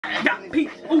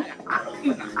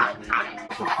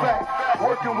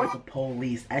The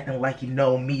police acting like you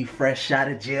know me, fresh out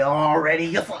of jail already.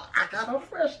 Yes, I got a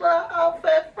fresh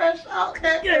outfit, fresh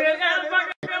outfit. Yeah, gotta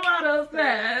fucking out those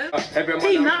fast.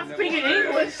 He not speaking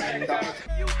English. Got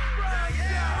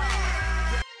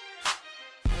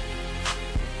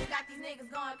these niggas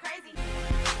going crazy.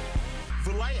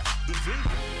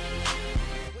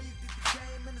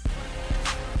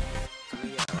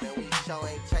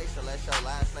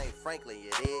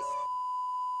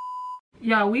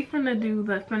 Y'all, we finna do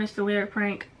the finish the lyric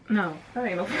prank. No, that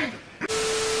ain't no prank.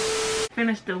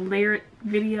 Finish the lyric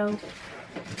video.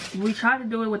 We tried to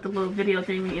do it with the little video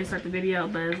thing when you insert the video,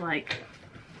 but it's like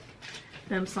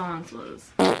them songs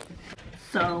was.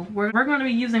 So we're gonna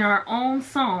be using our own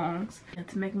songs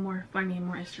to make it more funny and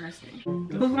more interesting. Who's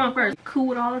going first? Cool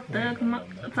with all the thugs,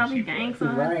 top of gang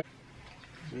songs. Right.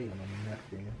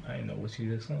 I didn't know what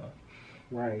you just saw.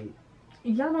 Right.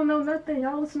 Y'all don't know nothing.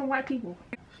 Y'all listen to white people.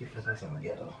 She feels like something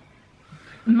ghetto.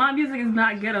 My music is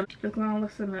not ghetto. Just gonna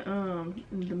listen to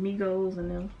the Migos and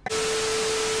them.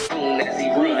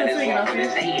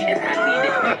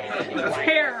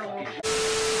 Terrible.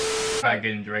 I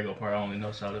getting Drago part. I only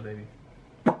know Sada Baby.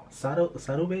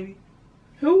 Sado baby?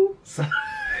 Who?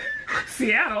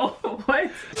 Seattle. What? What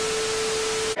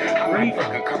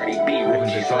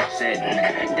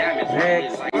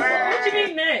you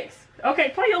mean next? Okay,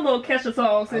 play your little Kesha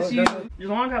song since you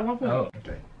only got 1 point. Oh,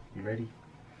 okay. You ready?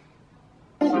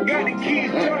 Son of a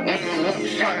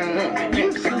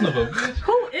bitch.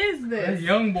 Who is this? That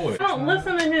young boy. I don't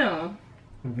listen to him.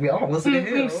 We all listen to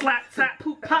him. Slap, slap,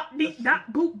 poop, pop, deep,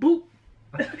 dot, boop, boop.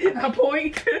 A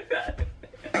point.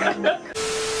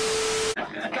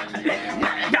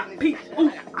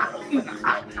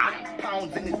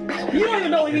 You don't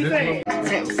even know what he's saying. I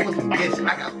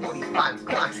got 45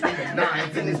 clocks and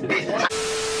 9s in this bitch.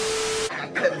 I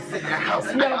cut us in the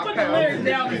house. No, put the lyrics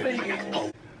down and sing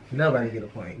it. Nobody get a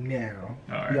point now.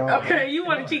 Alright. Okay, you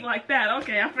want to cheat like that?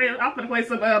 Okay, I'm gonna play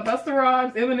some Busta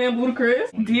Rhymes, Eminem,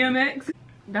 Ludacris, DMX.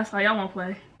 That's how y'all want to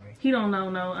play. He don't know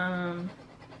no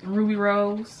Ruby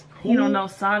Rose. Who? He don't know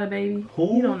Sada Baby.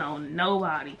 Who? He don't know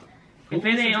nobody. If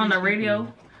it ain't on the radio,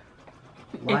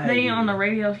 if they ain't on the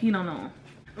radio, he don't know.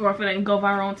 Or if it ain't go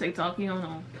viral on TikTok, he don't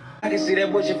know. I can see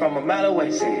that bullshit from a mile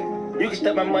away. Say, you can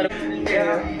step my mother. This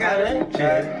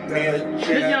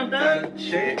Young Thug?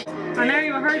 I never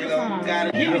even heard the song.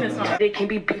 Give me the song. They can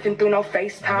be beefing through no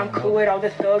FaceTime. Cool with all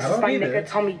the thugs. I don't My either. nigga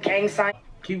told me gang sign.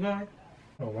 Keep going.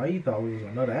 Oh, why you thought we was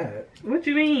gonna know that? What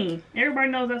you mean? Everybody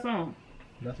knows that song.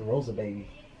 That's a Rosa baby.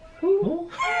 Who?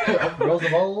 Rosa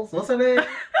Bowles? What's her name?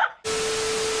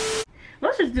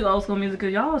 Let's just do old school music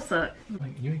because y'all suck.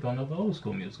 Like, you ain't gonna know the old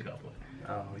school music I play.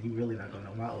 Oh, you really not gonna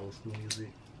know my old school music.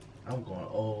 I'm going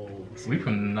old. We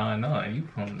from the 99, you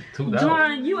from 2000.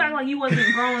 John, you act like you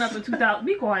wasn't growing up in 2000.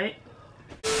 Be quiet.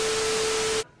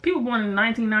 People born in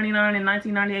 1999 and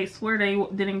 1998 swear they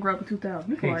didn't grow up in 2000.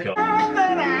 Be quiet.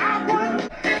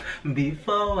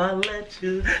 Before I let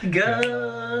you go.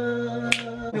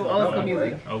 Do old school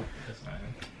music. Oh, that's not it.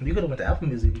 You could have went to Apple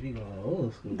Music if you going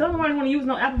old school. Don't nobody want to use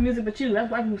no Apple Music but you. That's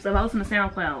white people stuff. I listen to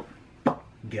SoundCloud.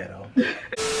 Ghetto.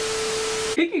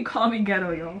 You can call me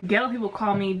ghetto, y'all. Ghetto people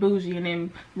call me bougie, and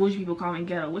then bougie people call me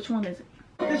ghetto. Which one is it?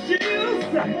 I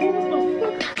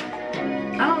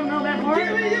don't know that part.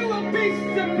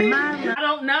 I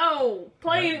don't know.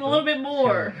 Play it a little bit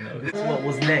more. What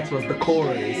was next was the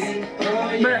chorus.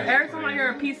 But every time I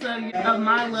hear a piece of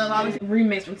My Love, I always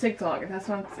remix from TikTok. That's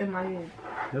what's in my head.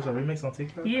 There's a remix on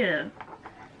TikTok? Yeah.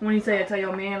 When you say, tell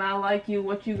your man I like you,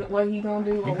 what he gonna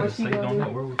do, or what she gonna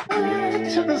do.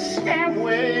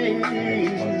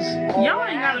 Y'all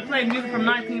ain't gotta play music from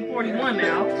 1941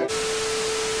 now.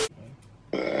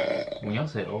 When y'all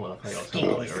say old, I play y'all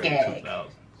something like early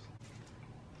 2000s.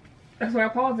 That's where I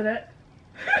paused it at.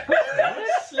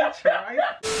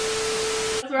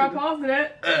 That's where I paused it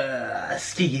at.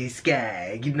 Skiggity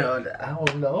skag, you know, I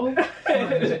don't know.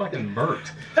 It's fucking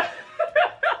Bert.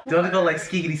 Don't it go like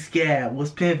skiggity scab, what's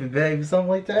pimpin', baby, something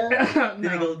like that? No.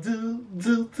 Then it go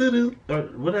do, or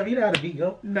whatever, you know how the beat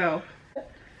go. No.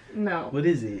 No. What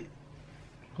is it?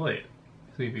 Play it.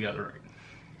 See if you got it right.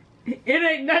 It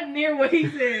ain't nothing near what he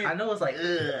said. I know it's like,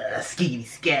 skiggity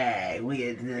skag.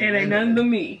 It ain't nothing to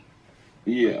me.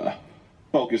 Yeah.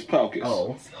 Hocus pocus.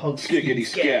 Oh, Skiggity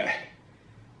scat.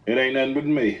 It ain't nothing but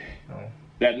me. Oh.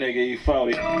 That nigga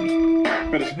E40.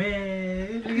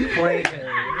 Man, you playing.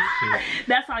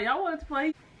 That's how y'all wanted to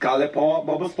play. Call it Paul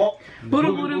Bubba's Pop.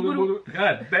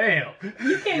 God damn.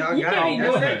 You can't be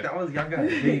doing that. Y'all got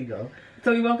it. There you go.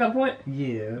 So you woke up point?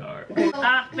 Yeah. Alright.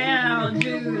 I found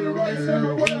you.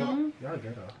 Y'all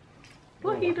get off.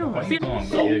 What are you doing? Why See, you song,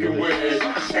 nigga?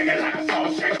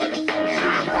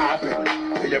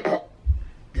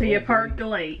 till you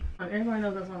percolate. Everybody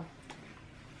knows that song.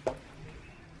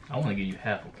 I want to give you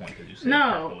half a point because you said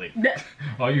No. percolate.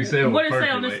 All you said was What did it say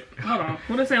on percolate. this? Hold on.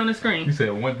 What did it say on the screen? You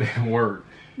said one damn word.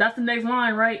 That's the next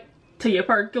line, right? Till you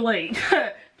percolate.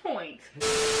 Point.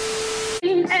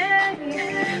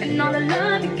 And all the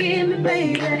love you give me,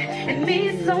 baby, it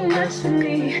means so much to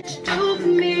me. What you do for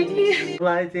me.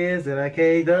 Like this and I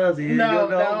can't do it.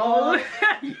 No.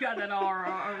 You got that all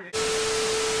wrong.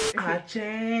 I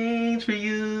change for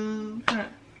you.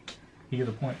 You get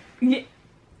a point. Yeah.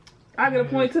 I get a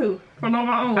point too for knowing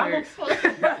my own lyrics. Oh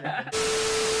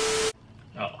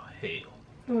hell.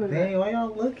 Dang, why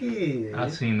y'all looking? I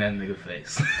seen that nigga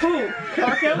face. Who?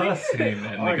 R. Kelly? I seen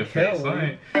that nigga Kelly. face. I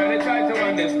ain't... I try to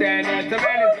understand that the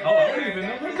man is. Oh, I don't even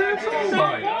know what that song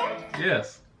like.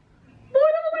 Yes. Boy,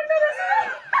 nobody know that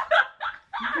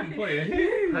You can play a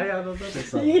hit. How y'all know that song.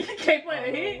 song? You can't play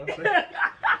a hit.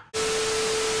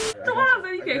 Come on,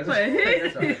 man, you can't play a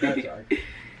hit. That's all right.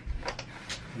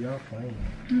 Y'all playing.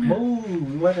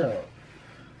 Move, what up?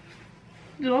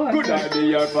 Good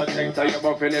idea for things, you're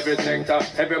buffing everything.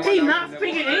 He's not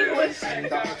speaking English.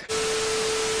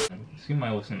 She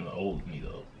might listen to the old me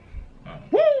though.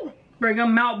 Woo! Bring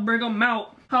them out, bring them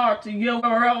out. Hard to yell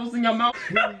arrows in your mouth.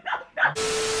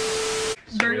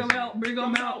 Bring them out, bring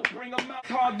them out. Bring them out.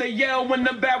 Hard to yell when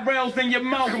the barrel's in your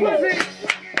mouth. Come on. Bring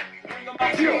them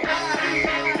out. We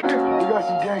got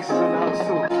some gangsters in the house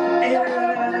too.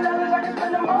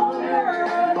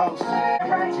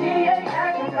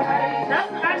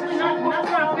 That's actually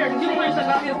not fair. You playing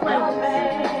stuff out here playing with me.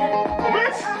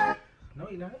 No,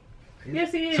 you're not.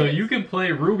 Yes, he is. So you can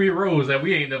play Ruby Rose that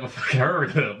we ain't never fucking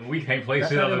heard of, but we can't play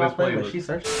That's shit not out in of my this playlist. She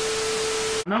playlist.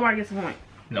 searched. Nobody gets a point.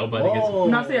 Nobody gets Whoa.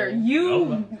 Not fair.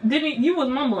 You didn't. You was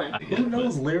mumbling. Who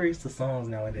knows lyrics to songs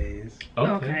nowadays?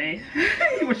 Okay.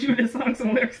 But you just sung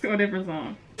some lyrics to a different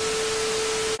song.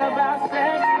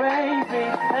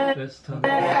 Let's talk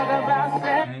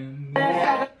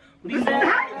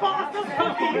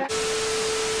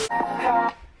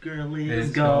Girl, it's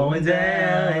It's going going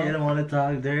down. down. I don't want to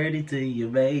talk dirty to you,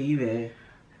 baby.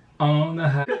 on the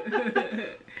high.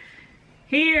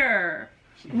 Here.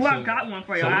 Well, I got one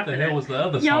for you. So what after the hell that. was the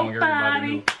other song everybody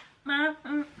knew?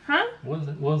 Huh?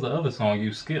 What was the other song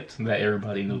you skipped that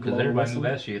everybody knew? Because Blow the everybody knew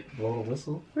Whistle. that shit. Blow the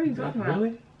whistle. What are you talking about?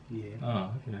 Really? Yeah. Oh,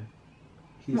 okay.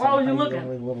 Why was you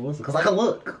looking? Because I can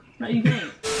look. No, you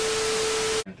can't.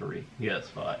 And 3. Yes,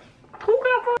 5. Who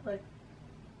got fun?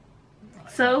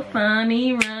 So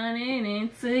funny running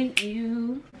into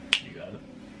you. You got it.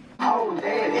 Oh,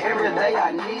 Daddy, every day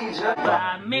I need you.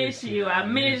 I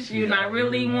miss you, and I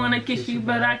really want to kiss you,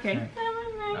 but I can't. Get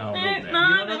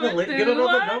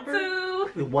another number?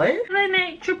 What?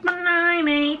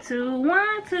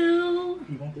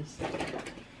 9899212. You want this?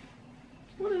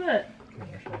 What is that?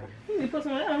 You need to put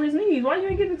something on his knees. Why you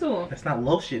ain't giving it to him? That's not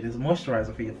lotion. It's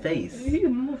moisturizer for your face. You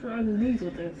can moisturize his knees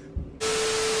with this.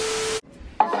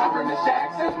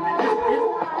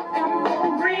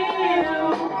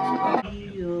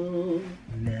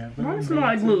 Never Why does it smell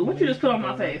like glue? What you just put on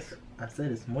my face? I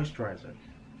said it's moisturizer.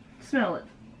 Smell it.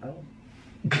 Oh.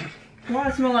 Why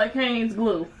does it smell like Hanes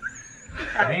glue?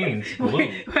 Hanes glue.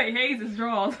 Wait, Hanes is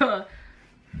draws.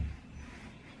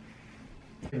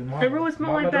 It really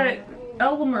smells like that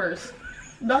Elmer's.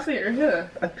 That's it, yeah.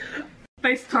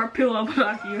 Face start peeling up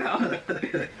like you out.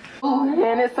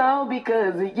 And it's all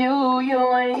because of you.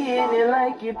 You ain't hitting it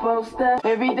like you're supposed to.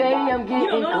 Every day I'm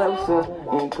getting closer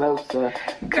and closer.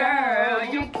 Girl,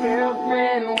 your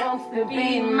girlfriend wants to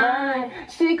be mine.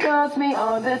 She calls me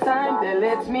all the time. That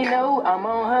lets me know I'm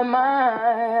on her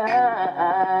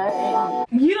mind.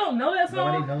 You don't know that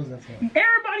Nobody song? knows that song.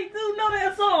 Everybody do know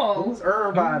that song. Who's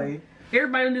everybody?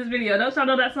 Everybody in this video, don't y'all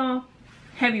know that song?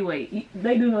 Heavyweight.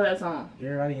 They do know that song.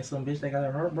 Everybody and some bitch that got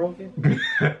their heart broken?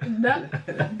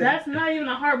 That's not even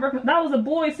a heartbreaking. That was a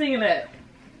boy singing that.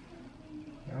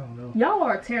 I don't know. Y'all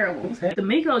are terrible. Who's that? The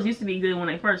Migos used to be good when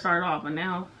they first started off, but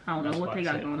now I don't know what they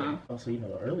got going on. Oh, so you know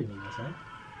the early Migos, huh?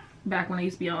 Back when they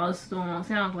used to be on us still on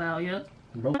SoundCloud, yep.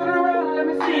 Broke. Let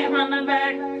me See it from the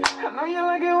back. I know you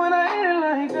like it when I hit it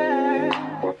like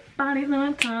that. Body's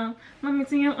on time. Let me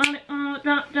see you on it.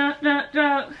 Drop, drop, drop,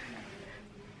 drop.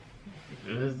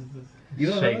 You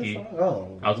don't Shaky. know that song?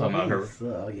 Oh. I was talking about her.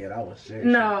 Oh, yeah, that was shit.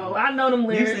 No, I know them You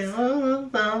lyrics. sing,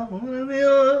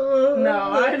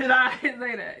 No, I did not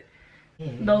say that.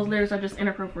 Those lyrics are just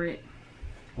inappropriate.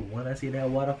 When I see that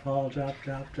waterfall drop,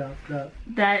 drop, drop, drop.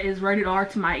 That is rated R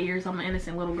to my ears. I'm an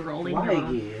innocent little girl. Leave me Why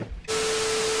alone. again?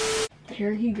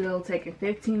 Here he go, taking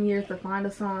 15 years to find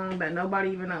a song that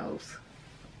nobody even knows.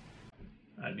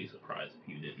 I'd be surprised if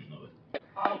you didn't know it.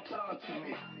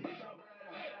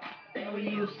 Then we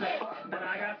used to fuck, but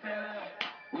I got fed up.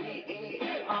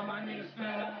 All my niggas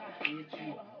fed up.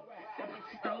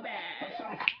 So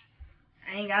bad.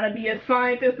 I ain't gotta be a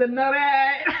scientist to know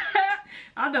that.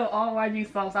 I know all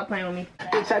YG songs. Stop playing with me.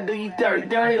 Bitch, I do you dirty,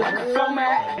 dirty like a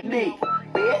format. Bitch,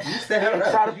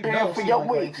 try to pay for your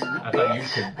wigs. I thought you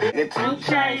could. Get 2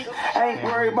 chains. I ain't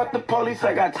worried about the police.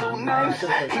 I got 2 names.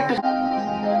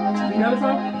 You know this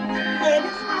song?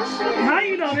 How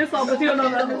you know this song, but you don't know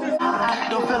the other two? I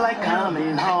don't feel like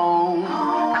coming home.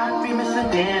 I be missing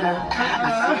dinner.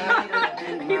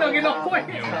 He don't get no point.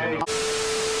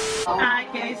 I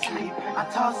can't Sleep. I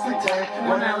toss and turn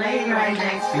when I lay right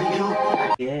next to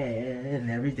you. Yeah,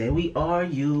 and every day we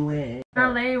arguing. I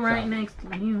lay right next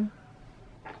to you.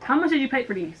 How much did you pay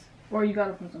for these? Or you got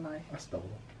it from somebody? I stole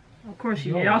them. Of course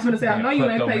you did. I was gonna say, I know you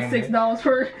ain't paid $6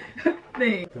 per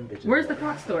thing. Where's the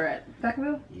clock store at?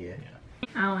 Vacaville? Yeah.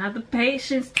 I don't have the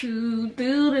patience to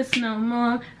do this no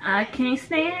more. I can't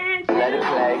stand it. Let it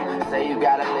play. Say you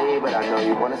gotta leave, but I know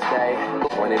you wanna stay.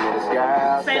 20 minutes,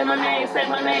 girl. Say my name, say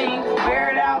my name.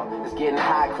 Wear it out. It's getting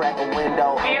hot, crack a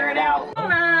window. Air it out. Oh,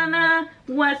 nah, nah.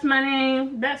 What's my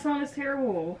name? That song is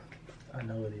terrible. I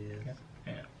know it is.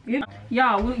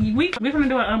 Y'all, we're gonna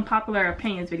do an unpopular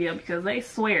opinions video because they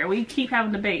swear we keep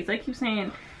having debates. They keep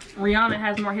saying Rihanna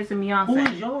has more hits than Beyonce. Who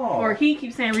is y'all? Or he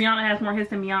keeps saying Rihanna has more hits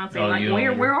than Beyonce. Oh, like,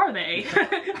 where are they?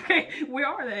 Okay, where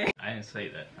are they? I didn't say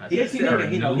that. I Yes, said her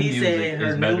he new music said her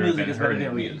is new better music than is her better new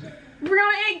than music.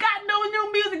 Rihanna ain't got no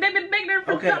new music. They've been begging her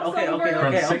for Okay. I'm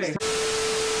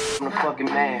the fucking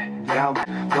man.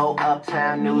 Go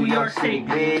uptown, New York City,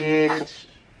 bitch.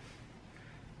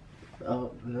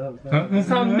 Oh, no.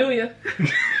 Something do ya.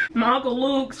 My Uncle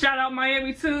Luke, shout out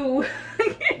Miami too.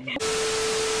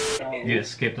 You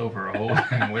just skipped over a whole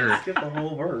lyric. Skip the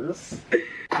whole verse.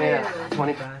 Yeah,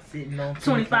 25. Sitting on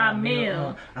 25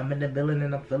 mil. I'm in the building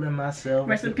and I'm feeling myself.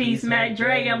 Rest in peace, Mac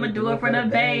Dre. I'ma do it for the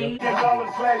Bay.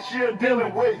 $10 last year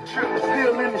dealing with.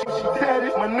 Still in the she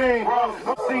tatted my name. I'm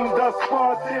seeing dust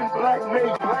spots in black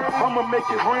made. I'ma make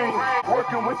it rain.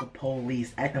 Working with The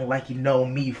police acting like you know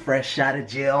me, fresh out of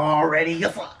jail already.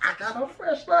 Yes, I got a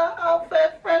fresh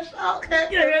outfit, fresh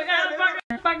outfit. Yeah, I got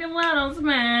a fucking Lotto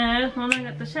smash. When I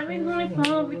got the Chevy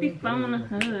 24, 54 on the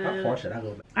How hood. far should I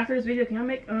go back? After this video, can I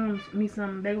make me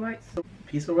some bagel bites?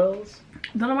 Pizza rolls?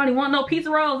 Don't nobody want no pizza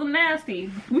rolls. I'm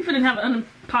nasty. We finna have an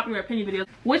unpopular opinion video.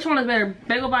 Which one is better,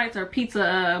 bagel bites or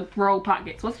pizza roll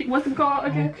pockets? What's them called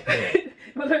again? Okay.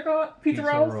 What's they called? Pizza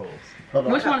rolls? Hold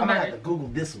on, Which one's I'm gonna better? have to Google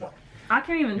this one. I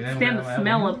can't even Yeah, stand the well,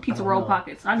 smell well, of pizza I don't roll know.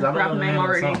 pockets. I just I'm dropped the gonna name have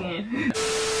already some. again.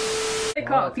 They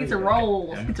call it pizza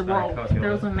rolls. Yeah, Pizza I rolls. caught you on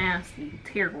Those that. are nasty.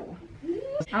 Terrible.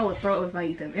 I would throw it if I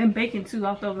eat them. And bacon too.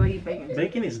 I'll throw it if I eat bacon too.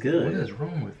 Bacon is What good. is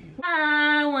wrong with you?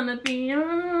 I wanna be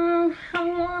your, I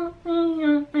wanna be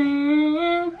your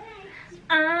man.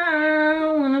 I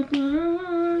wanna be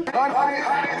your.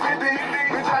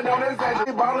 bitch, I don't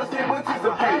exaggerate. Ballers can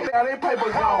participate. Now they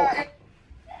papers on.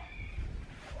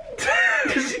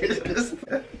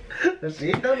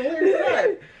 She done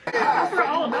weird. $1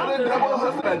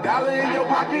 in your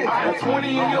pocket, $20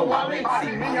 in your wallet.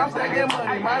 See me, I'm stacking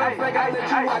money. Matter of fact, I let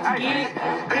you watch get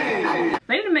it.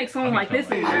 They need to make songs like this.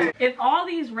 If all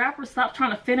these rappers stop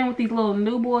trying to fit in with these little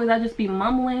new boys, I just be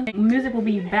mumbling. Music will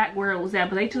be back where it was at,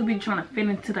 but they too be trying to fit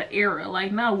into the era.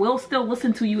 Like, no, we'll still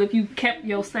listen to you if you kept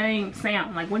your same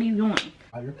sound. Like, what are you doing?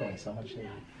 Oh, you're throwing so much shade.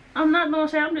 I'm not doing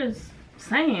shit. I'm just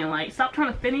saying, like, stop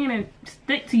trying to fit in and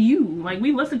stick to you. Like,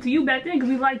 we listened to you back then because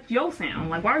we liked your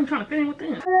sound. Like, why are you trying to fit in with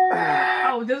them?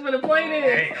 Oh, just for the play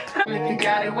this. If you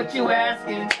got it, what you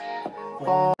asking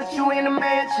for? Put you in a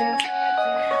mansion.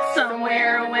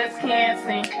 Somewhere in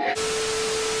Wisconsin.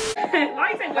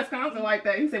 Why you say Wisconsin like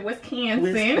that? You said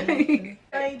Wisconsin.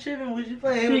 I ain't tripping. What you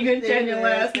playing? You can change your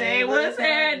last name. What's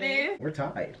happening? We're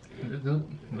tied.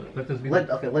 Let this be.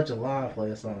 Let your line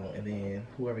play a song, and then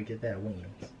whoever get that wins.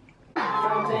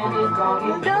 Something is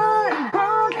gonna get done.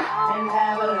 And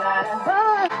have a lot of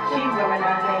fun. She wearing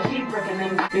her hair, she breaking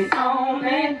them bitches on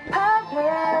and poppin'.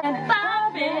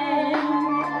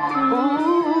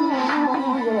 Ooh,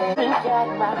 yeah. You got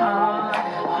my heart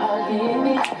hugging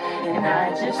it. And I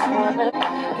just wanna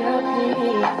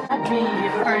be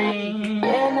your friend.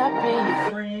 And I be your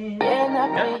friend. And I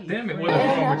God be damn it, what is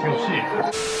wrong with your shit?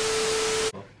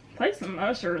 Play some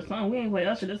Usher or something. We ain't play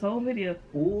Usher this whole video.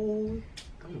 Ooh,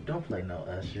 don't play no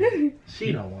Usher.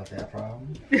 She don't want that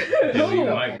problem.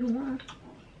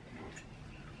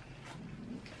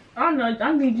 I know.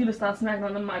 I need you to stop smacking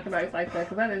on the mic device like that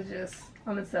because that is just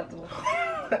unacceptable.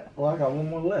 Well, I got one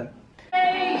more left.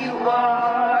 Hey, you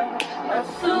are a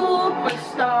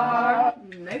superstar.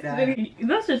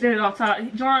 Let's just get it off top.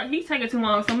 John, he's taking too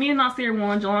long, so me and Nasir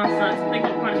won. John sucks. Thank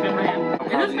you for punishment for him.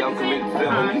 Is this 50 Cent?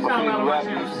 He's not allowed to watch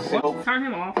him. Turn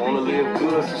him off. Unplug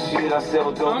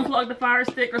the fire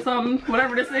stick or something.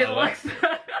 Whatever this is, Alexa.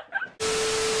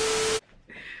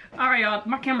 Alright, y'all.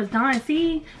 My camera's dying.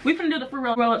 See? We finna do the free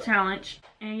roll-up challenge.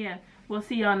 And yeah, we'll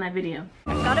see y'all in that video.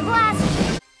 Got a blast.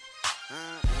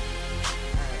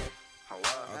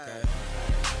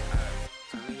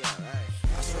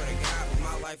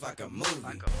 Like a movie.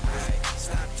 Hey,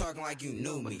 stop talking like you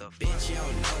knew me. Bitch, you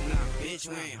don't know me. Bitch,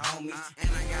 we ain't homies. And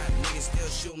I got niggas still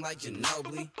shooting like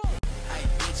Ginobili. Hey,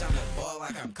 bitch, I'm a ball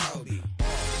like I'm Kobe.